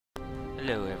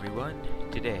Hello everyone,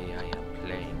 today I am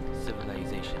playing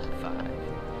Civilization 5,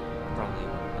 probably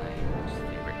one of my most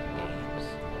favorite games.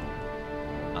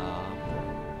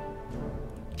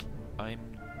 I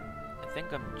think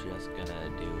I'm just gonna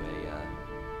do a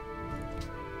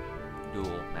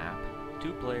dual map,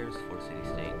 2 players, 4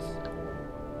 city-states,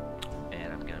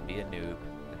 and I'm gonna be a noob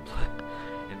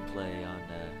and play on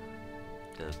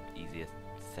the easiest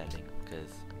setting,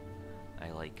 because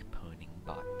I like pwning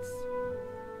bots.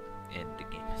 And the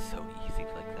game is so easy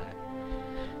like that.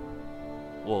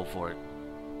 Well, for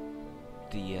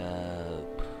the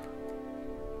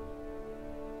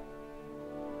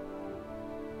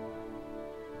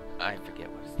I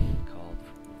forget what it's called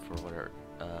for whatever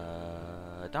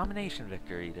domination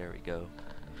victory. There we go.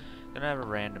 Gonna have a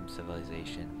random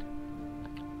civilization.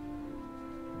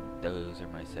 Those are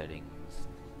my settings.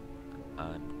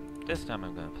 This time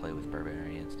I'm gonna play with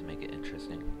barbarians to make it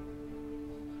interesting.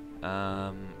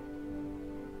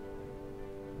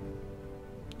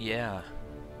 Yeah.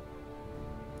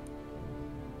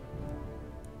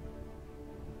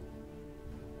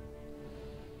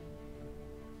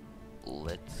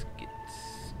 Let's get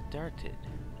started.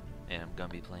 And I'm gonna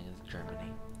be playing as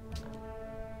Germany.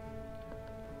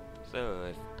 So,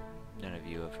 if none of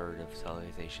you have heard of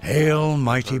Civilization, Hail,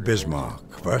 mighty Bismarck,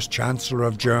 first Chancellor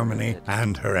of Germany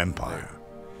and her empire.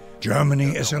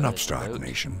 Germany is an upstart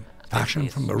nation,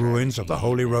 fashioned from the ruins of the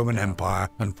Holy Roman Empire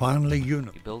and finally you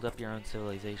build up your own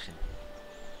civilization.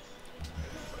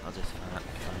 I'll just find a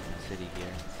city here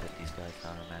and set these guys to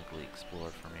automatically explore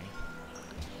for me.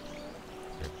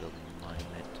 Start building a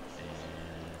monument and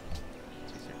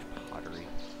research pottery.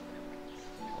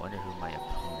 I wonder who my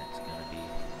opponent's gonna be.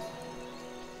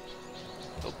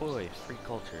 Oh boy, free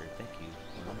culture. Thank you,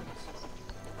 Romans.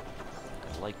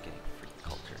 I like getting free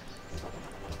culture.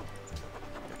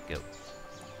 There we go.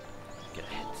 Get a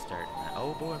head start in that.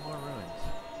 Oh boy, more ruins.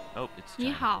 Oh, it's China.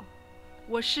 你好，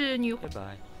我是女。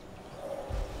 Goodbye.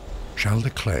 Shall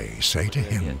the clay say to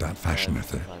him that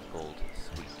fashioneth it? 5 gold.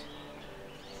 Sweet.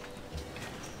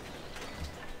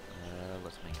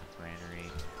 Let's make a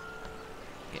granary.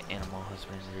 Get animal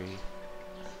husbandry.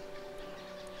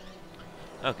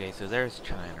 Okay, so there's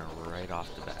China right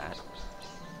off the bat.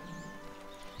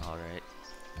 Alright.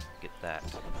 Get that.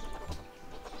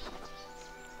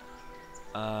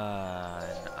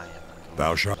 And I have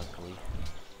Thou shalt. luckily.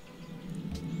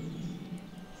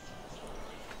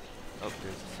 Oh,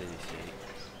 there's a city-state.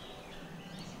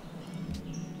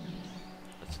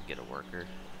 Let's get a worker.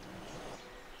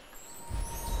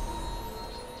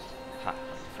 Ha! I'm the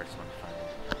first one to find it.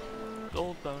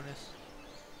 Gold bonus.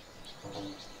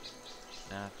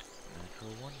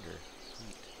 Natural wonder.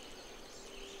 Sweet.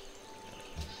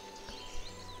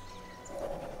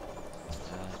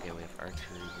 Okay, we have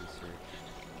archery research.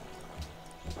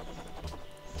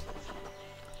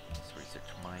 Let's research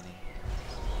mining.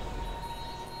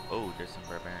 Oh, there's some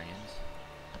barbarians.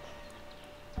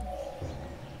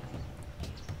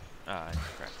 Ah,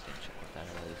 crap, didn't check what that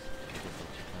was. Just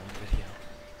will check my own video.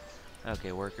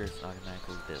 Okay, workers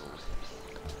automatically build. Let's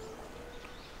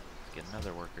get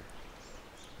another worker.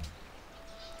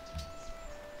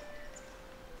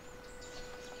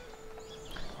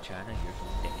 China, you're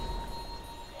going down.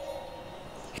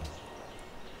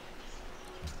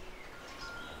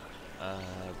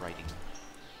 Writing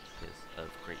is of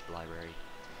great library.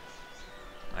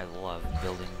 I love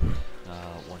building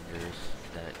wonders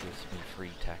that gives me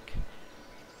free tech.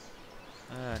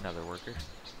 Another worker.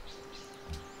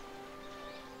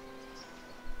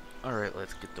 Alright,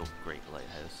 let's get the Great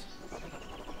Lighthouse.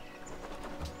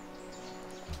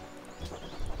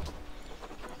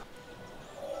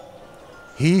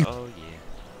 Oh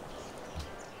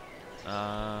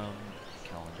yeah.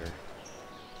 Calendar.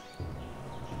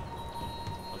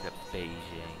 Look at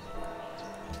Beijing.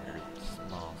 You're a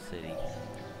small city.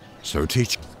 So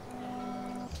teach.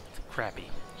 It's crappy.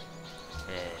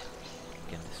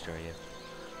 Can destroy you.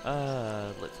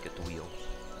 Let's get the wheel.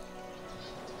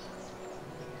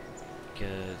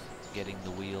 Because getting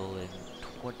the wheel in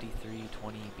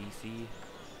 2320 BC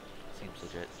seems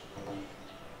legit.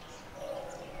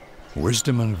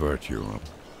 Wisdom and virtue.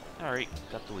 Alright,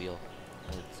 got the wheel.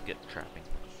 Let's get trapping.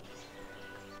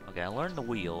 Okay, I learned the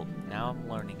wheel. Now I'm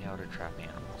learning how to trap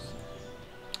animals.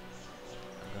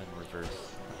 I'm going to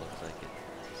reverse. Looks like it.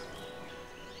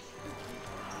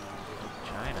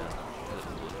 China. What's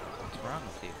wrong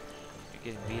with you? You're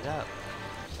getting beat up.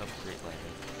 Oh, Great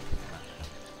Library.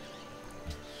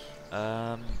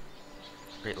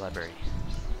 Great Library.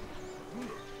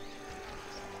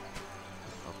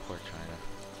 Oh, poor China.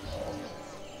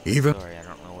 Even. Sorry, I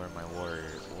don't know where my warrior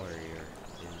is.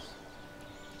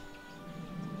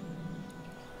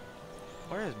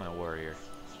 Where is my warrior?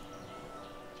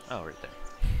 Oh, right there.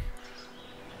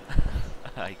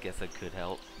 I guess I could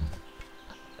help.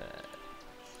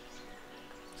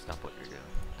 Stop what you're doing.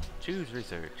 Choose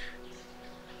research.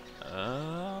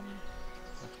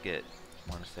 Let's get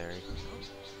monastery.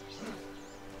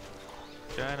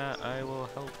 China, I will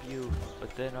help you,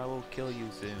 but then I will kill you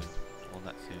soon. Well,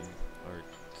 not soon, or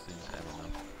soon, I don't know.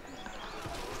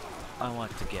 I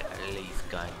want to get at least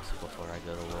guns before I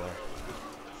go to war.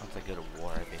 Once I go to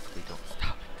war, I basically don't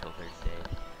stop until they're dead.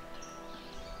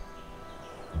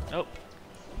 Oh,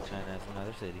 China has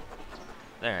another city.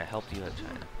 There, I helped you out,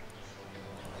 China.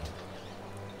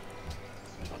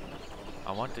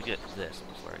 I want to get this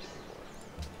before I go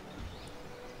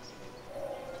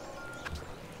to war.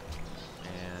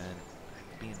 And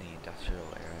be in the industrial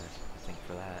era, I think,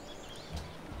 for that.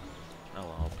 Oh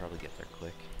well, I'll probably get there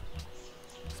quick.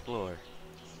 Explore.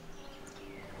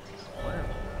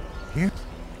 Here,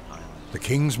 the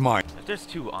king's might. If there's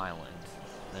 2 islands,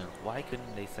 then why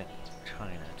couldn't they send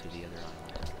China to the other island?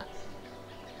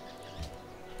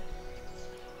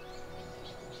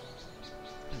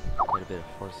 Quite a bit of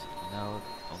horses. No,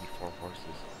 only 4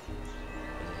 horses.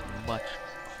 There's much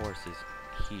horses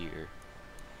here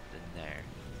than there.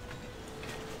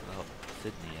 Oh,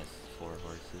 Sydney has 4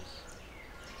 horses.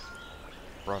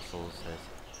 Brussels has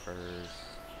furs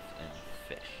and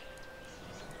fish.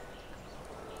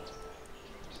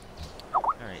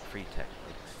 Alright, free tech.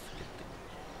 Let's get the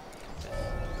compass.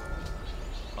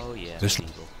 Oh yeah, This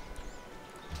medieval.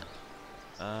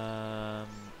 I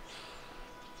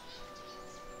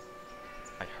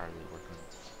hardly work on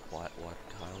water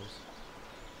tiles.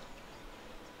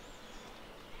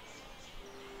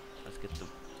 Let's get the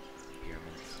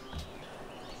pyramids.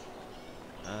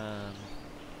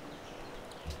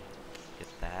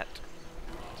 Get that.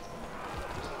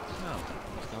 Oh,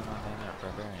 what's going on down there?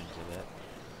 Barbarians, I bet.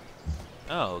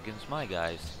 Oh, against my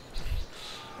guys.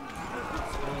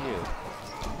 Screw you.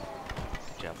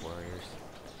 Good job, warriors.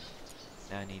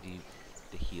 Now I need you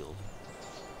to heal.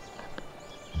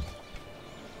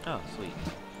 Oh, sweet.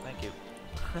 Thank you.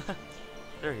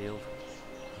 They're healed.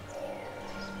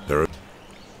 There.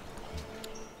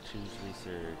 Choose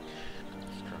research,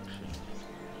 construction.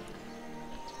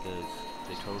 Because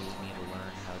they totally need to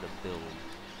learn how to build.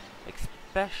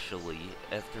 Especially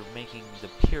after making the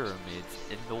pyramids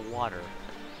in the water.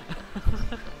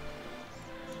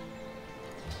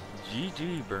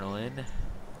 GG, Berlin.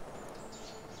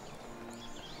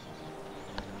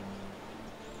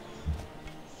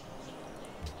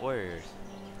 Warriors.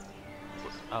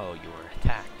 Oh, you were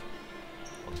attacked.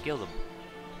 Well, kill them.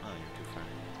 Oh, you're too far.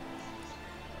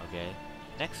 Okay.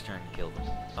 Next turn, kill them.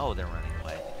 Oh, they're running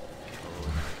away.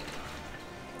 Oh.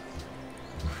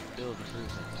 Build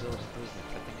improvements, build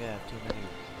improvements. I think I have too many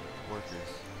workers in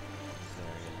this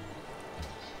area.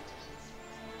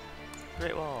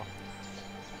 Great Wall.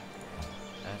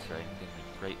 That's right, I'm getting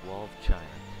the Great Wall of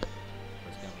China.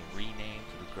 It's going to be renamed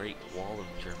to the Great Wall of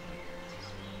Germany.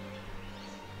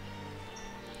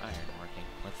 Iron working.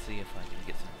 Let's see if I can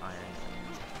get some iron.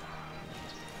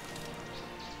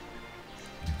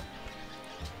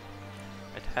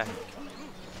 Attack.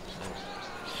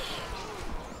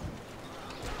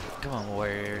 Come on,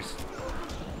 warriors.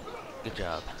 Good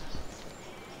job.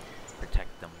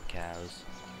 Protect them cows.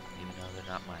 Even though they're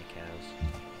not my cows.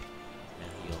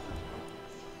 And heal.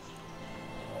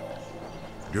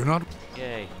 Do not.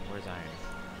 Yay, where's iron?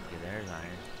 Okay, there's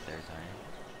iron. There's iron.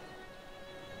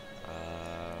 I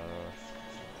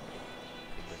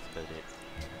think that's about it.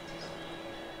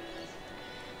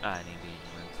 I need the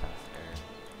ruins house there.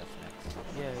 That's next.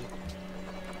 Yay.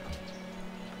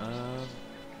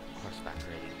 Horseback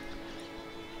raiding.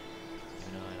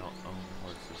 Even though I don't own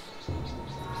horses.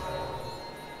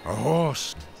 A horse.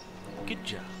 Good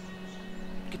job.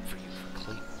 Good for you for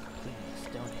completing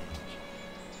Stonehenge.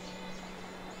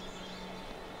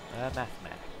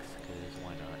 Mathematics, because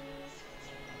why not?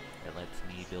 It lets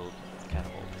me build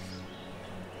catapults.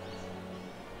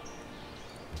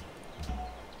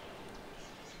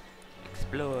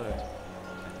 Explore.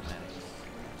 Mathematics.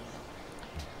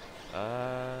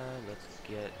 Let's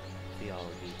get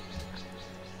theology.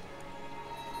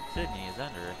 Sydney is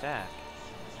under attack.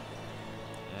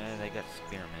 They got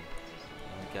spearmen.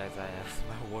 The only guys I have is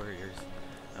my warriors.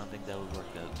 I don't think that would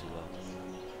work out too well.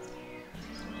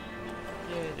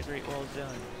 Yay, the Great Wall's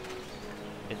done.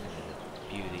 Isn't it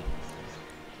a beauty?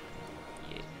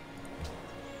 Yeah.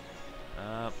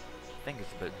 I think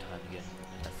it's about time to get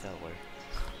a settler.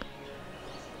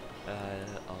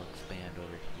 I'll expand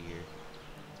over here.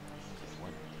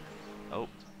 One. Oh,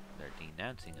 they're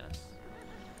denouncing us.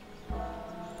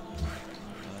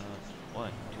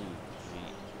 1, 2,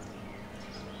 3.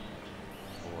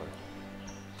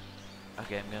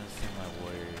 Okay, I'm gonna send my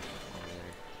warriors over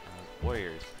there.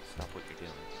 Warriors, stop what you're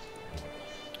doing.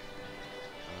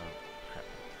 Crap.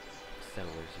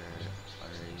 Settlers are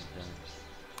already done.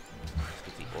 Let's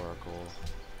get the oracle.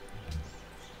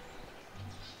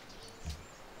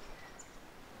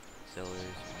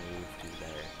 Settlers move to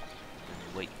there. And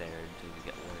wait there until we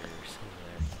get warriors over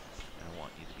there. I don't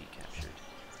want you to be captured.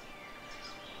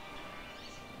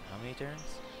 How many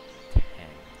turns? 10.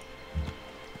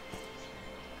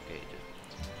 Okay, just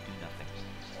do nothing.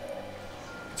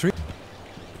 3. Do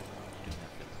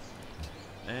nothing.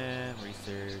 And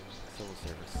research civil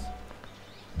service.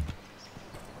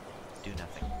 Do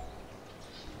nothing.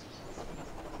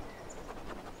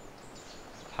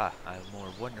 Ha! I have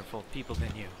more wonderful people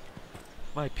than you.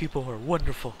 My people are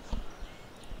wonderful.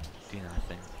 Do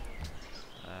nothing.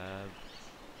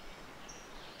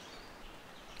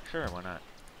 Sure, why not?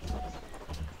 I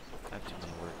have too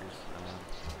many workers.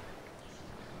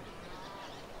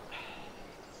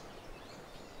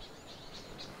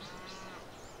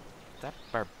 That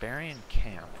barbarian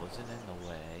camp wasn't in the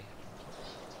way.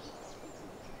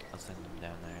 I'll send them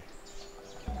down there.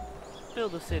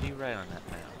 Build a city right on that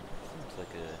mountain. Seems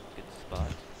like a good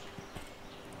spot.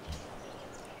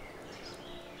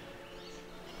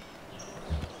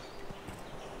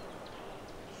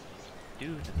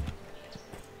 Dude.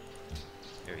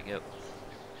 There we go.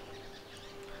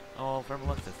 Oh, from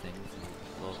looks of things,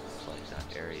 it looks like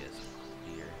that area is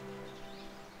clear.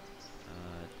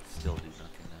 Still do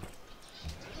nothing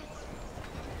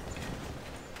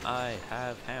though. I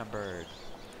have Hamburg.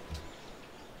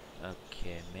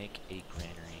 Okay, make a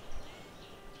granary.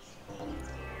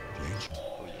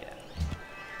 Oh yeah.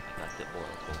 I got the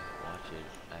oracle. Watch it.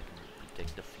 I can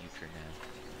predict the future now.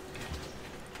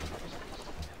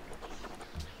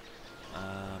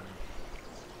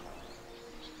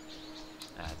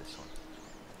 This one.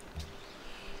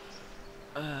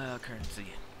 Currency.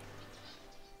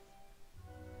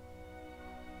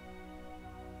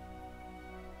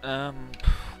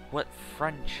 What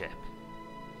friendship?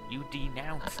 You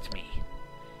denounced me.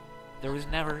 There was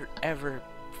never, ever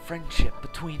friendship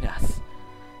between us.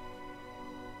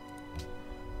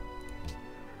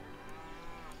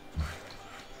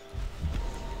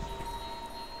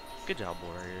 Good job,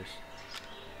 warriors.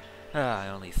 I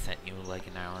only sent you like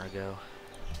an hour ago.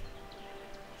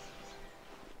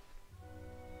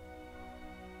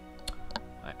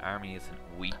 My army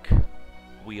isn't weak.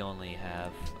 We only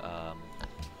have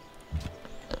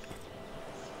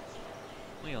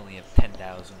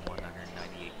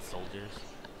 10,198 soldiers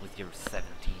with your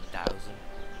 17,000.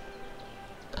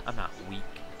 I'm not weak.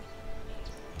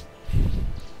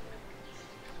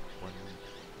 One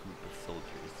group of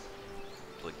soldiers,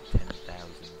 like 10,000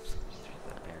 soldiers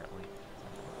apparently.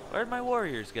 Where'd my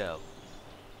warriors go?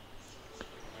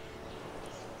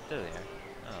 There they are.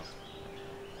 Oh.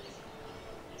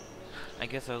 I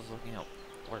guess I was looking at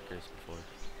workers before.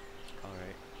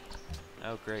 Alright.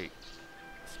 Oh great.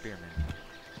 Spearmen.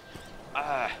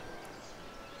 Ah!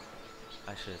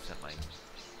 I should have sent my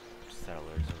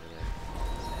settlers over there. I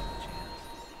have a chance.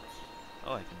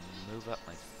 Oh, I can move up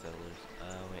my settlers.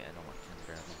 Oh wait, I don't want them to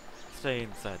grab them. Stay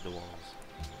inside the walls.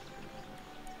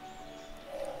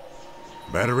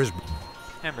 Better is...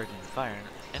 Hamburg and fire an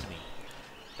enemy.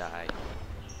 Die.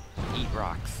 Eat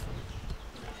rocks.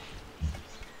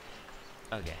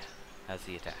 Okay, how's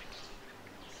the attack?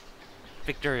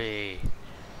 Victory!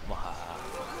 Waha.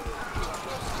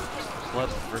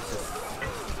 Clubs versus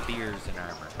spears and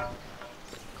armor.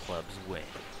 Clubs win.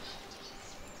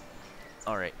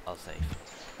 Alright, I'll save.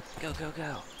 Go, go,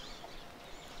 go!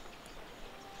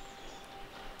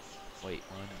 Wait,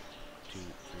 1, 2,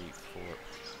 3,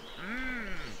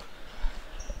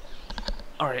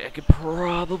 4. Alright, I could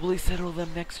probably settle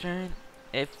them next turn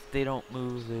if they don't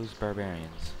move those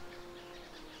barbarians.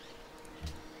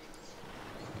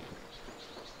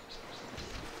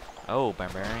 Oh,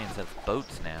 barbarians have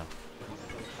boats now.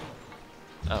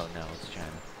 Oh no, it's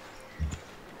China.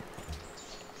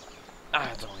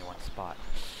 Ah, it's only one spot.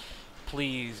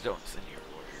 Please don't send your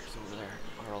warriors over there,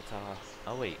 or else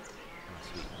oh wait. Oh,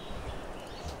 sweet.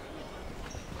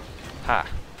 Ha!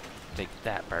 Take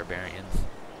that, barbarians.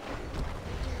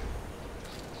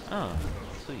 Oh,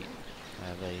 sweet. I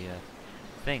have a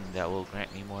thing that will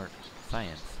grant me more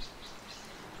science.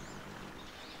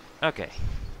 Okay.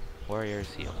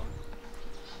 Warriors heal.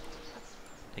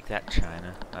 Take that,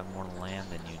 China. I have more land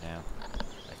than you now,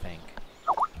 I think.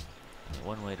 Only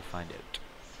one way to find out.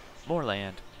 More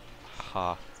land.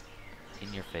 Ha.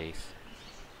 In your face.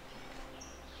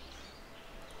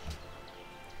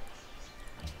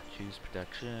 Choose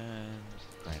production.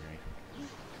 Binary.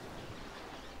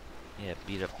 Yeah,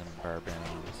 beat up them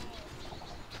barbarians.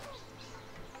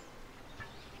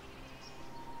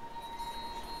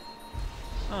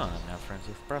 Oh, I'm now friends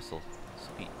with Brussels.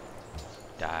 Sweet.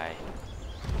 Die.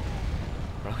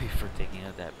 Probably for taking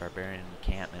out that barbarian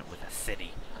encampment with a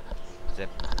city. Said,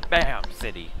 BAM!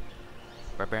 City.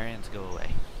 Barbarians, go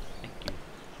away. Thank you.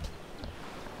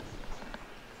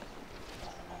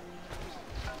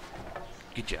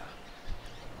 Good job.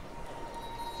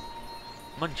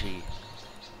 Munchie.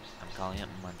 I'm calling it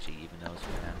Munchie, even though it's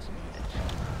pronounced Munich.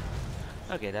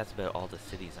 Okay, that's about all the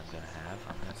cities I'm gonna have.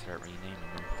 I'm gonna start renaming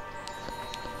them.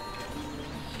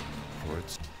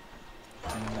 Words.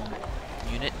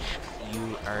 Munich,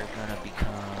 you are gonna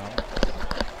become...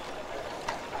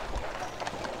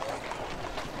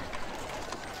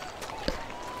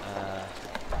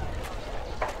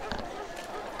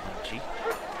 Munchie.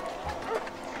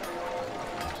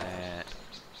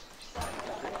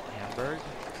 Hamburg,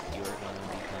 you are gonna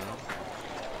become...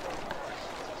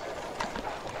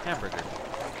 Hamburger.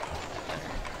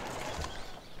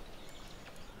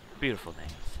 Beautiful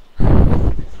names.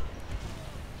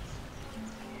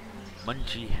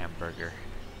 Munchie Hamburger.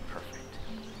 Perfect.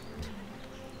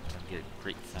 I'm gonna get a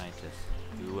great scientist.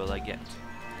 Who will I get?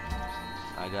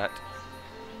 I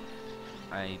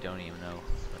don't even know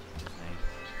what's his name.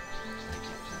 I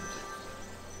can't pronounce it.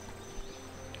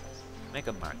 Make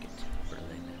a market,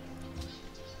 Berlin.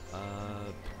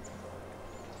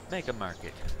 Make a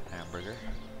market, Hamburger.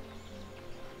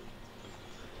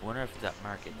 I wonder if that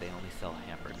market they only sell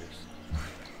hamburgers.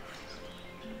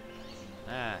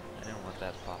 Ah, I didn't want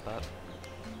that to pop up.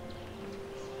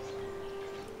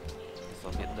 Guess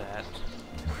I'll get that.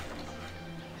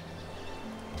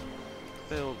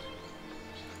 Build.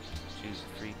 Choose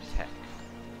free tech.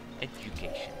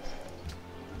 Education.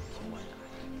 So why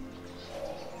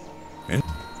not?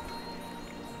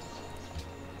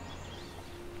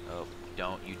 Oh,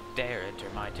 don't you dare enter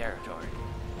my territory.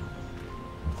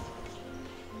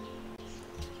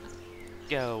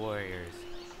 Go, warriors.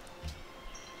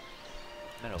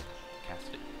 Metal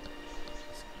casting.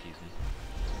 Excuse me.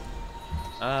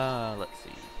 Let's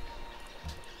see.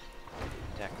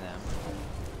 Attack them.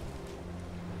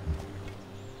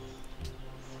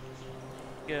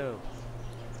 Go.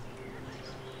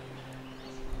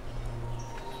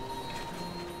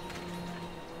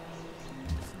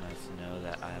 It's nice to know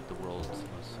that I have the world's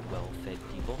most well-fed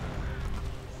people.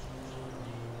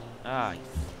 Ah,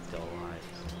 he's still alive.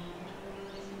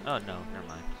 Oh no, never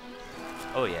mind.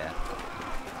 Oh yeah.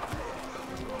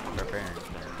 Barbarians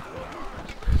there.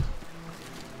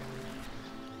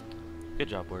 Good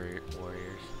job, warriors.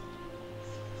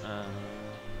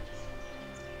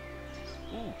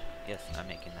 Ooh, yes, I'm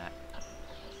making that.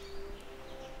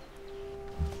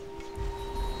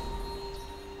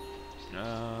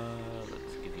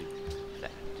 Let's give you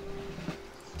that.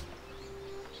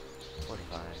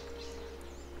 45.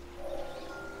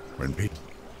 When people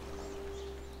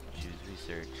Choose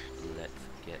research. Let's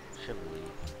get chivalry.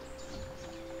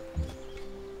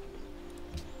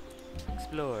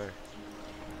 Explore.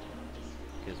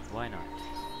 Because why not?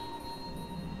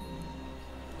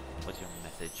 What's your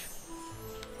message?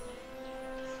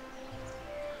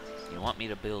 You want me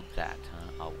to build that,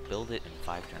 huh? I'll build it in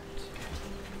 5 turns.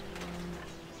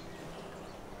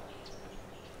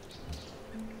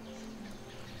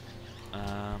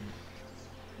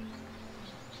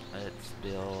 Let's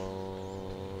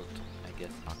build, I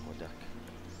guess, aqueduct.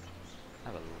 I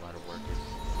have a lot of workers.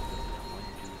 1,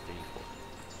 2, 3,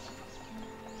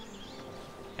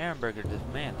 4. Hamburger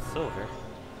demands silver.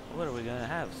 What are we gonna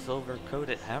have?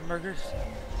 Silver-coated hamburgers?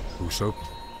 Uso.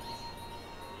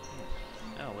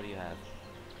 Oh, what do you have?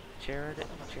 Chariot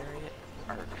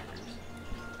archers.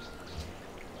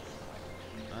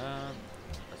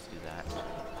 Let's do that.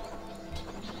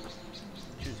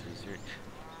 Choose research.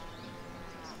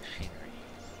 Machinery.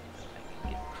 I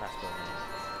can get crossbowmen,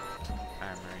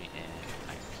 armory, and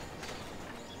iron.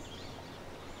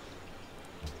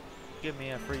 Give me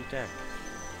a free tech.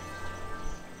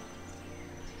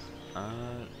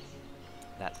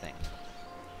 That thing.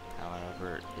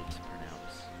 However it's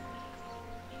pronounced.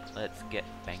 Let's get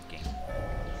banking.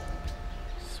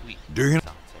 Sweet. Do you?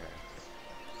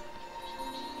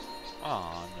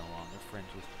 Oh no, I'm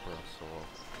friends with Brussels.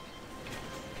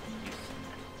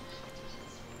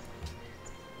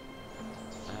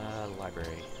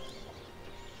 Library.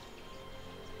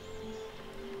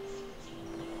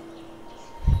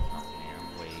 I'm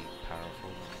way powerful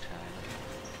in China.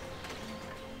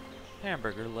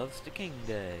 Hamburger loves the king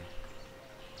day.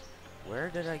 Where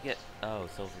did I get? Oh,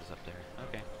 silver's up there.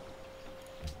 Okay.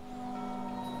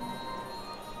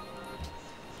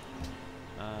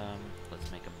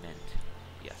 Let's make a mint.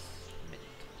 Yes, mint.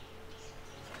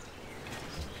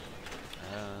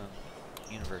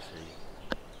 University.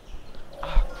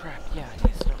 Ah, crap. Yeah, I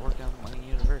need to start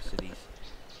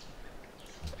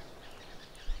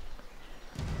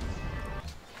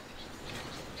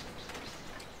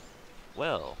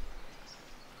Well,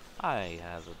 I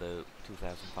have about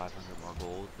 2,500 more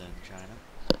gold than China.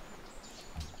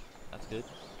 That's good.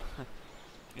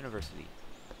 University.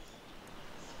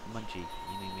 Munchie,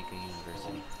 you need to make a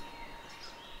university.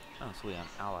 Oh, sweet, I'm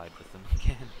allied with them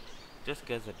again. Just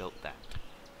because I built that.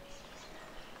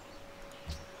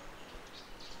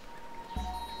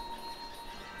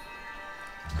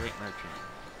 Great merchant.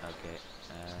 Okay,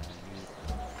 you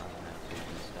do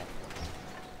stuff.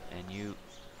 And you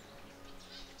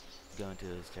go into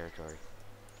his territory.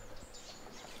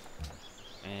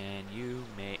 And you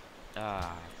make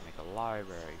make a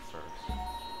library first.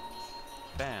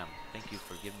 Bam! Thank you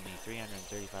for giving me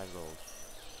 335 gold.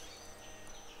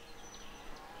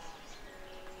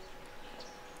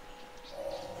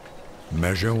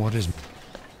 Measure what is...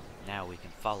 Now we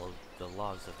can follow the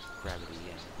laws of gravity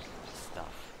and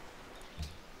stuff.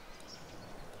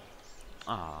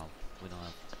 Ah, we don't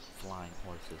have flying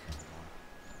horses anymore.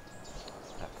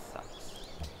 That sucks.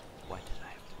 Why did I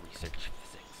have to research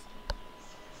physics?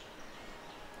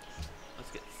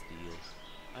 Let's get steel.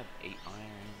 I have 8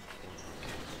 iron.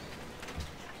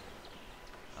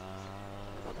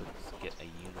 Let's get a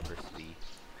university.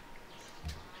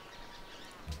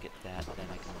 Get that, then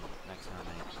I can, next time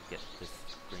I get this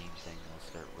green thing, I'll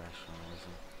start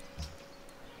rationalism.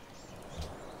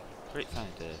 Great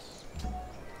scientist.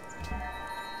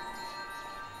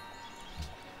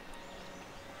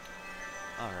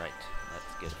 Alright,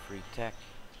 let's get a free tech,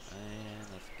 and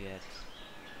let's get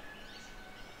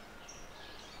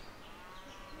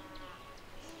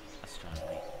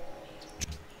astronomy.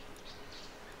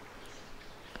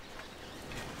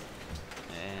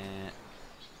 And,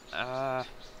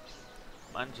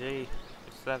 Munchie,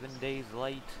 you're 7 days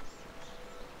late.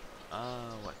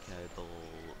 What can I build?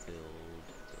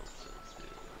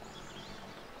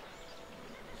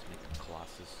 Let's make a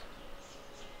Colossus.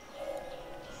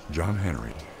 John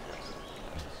Henry.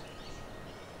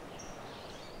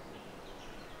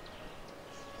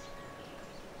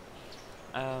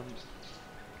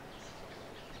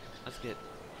 Let's get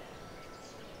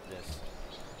this.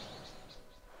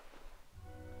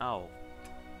 Oh.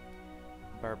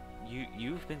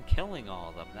 You've been killing all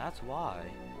of them, that's why.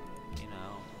 You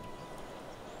know.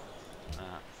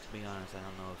 To be honest, I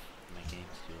don't know if my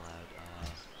game's too loud.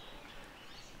 Let's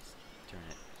turn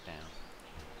it down.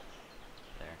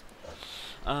 There.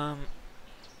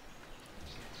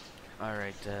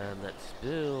 Alright, let's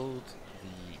build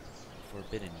the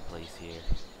forbidden place here.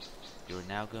 You're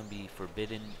now going to be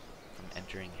forbidden from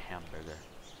entering Hamburger.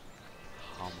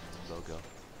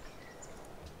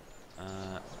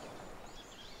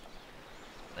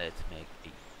 Let's make a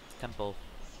temple.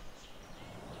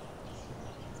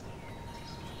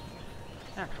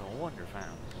 Natural wonder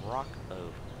found. Rock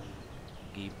of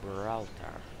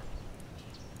Gibraltar.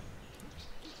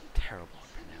 Terrible at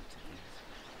pronouncing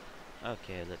things.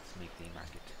 Okay, let's make the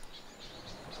market.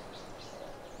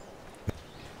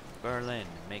 Berlin,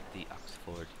 make the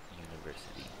Oxford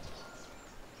University.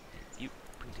 You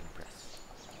printing press.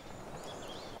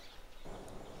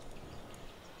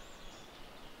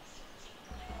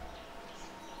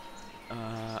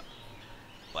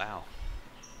 Wow.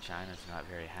 China's not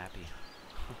very happy.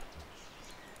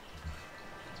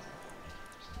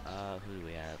 Who do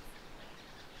we have?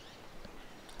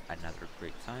 Another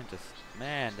great scientist.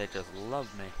 Man, they just love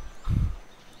me.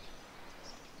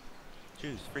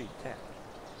 Choose free tech.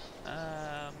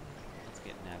 Let's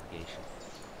get navigation.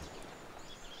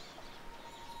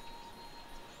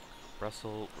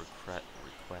 Brussels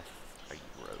requests a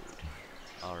road.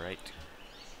 Alright.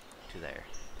 To there.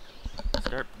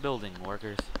 Start building,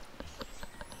 workers.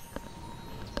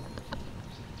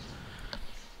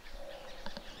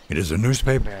 It is a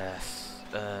newspaper. Yes.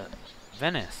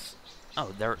 Venice.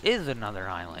 Oh, there is another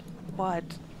island. What?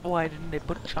 Why didn't they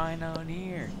put China on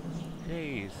here?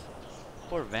 Jeez.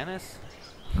 Poor Venice.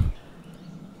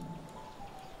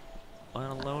 On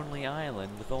a lonely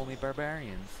island with only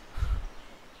barbarians.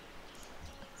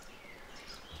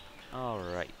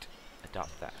 Alright.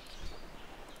 Adopt that.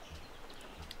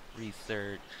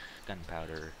 Research.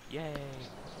 Gunpowder. Yay!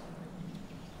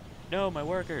 No, my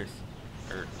workers!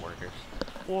 Workers.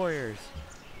 Warriors!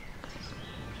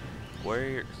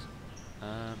 Warriors.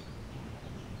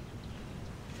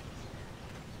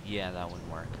 Yeah, that wouldn't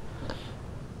work.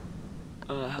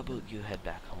 How about you head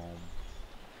back home?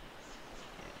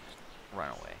 Yeah, just run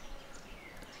away.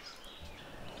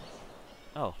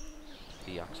 Oh,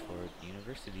 the Oxford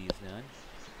University is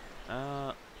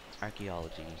done.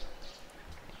 Archaeology.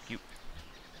 Thank you.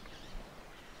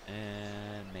 And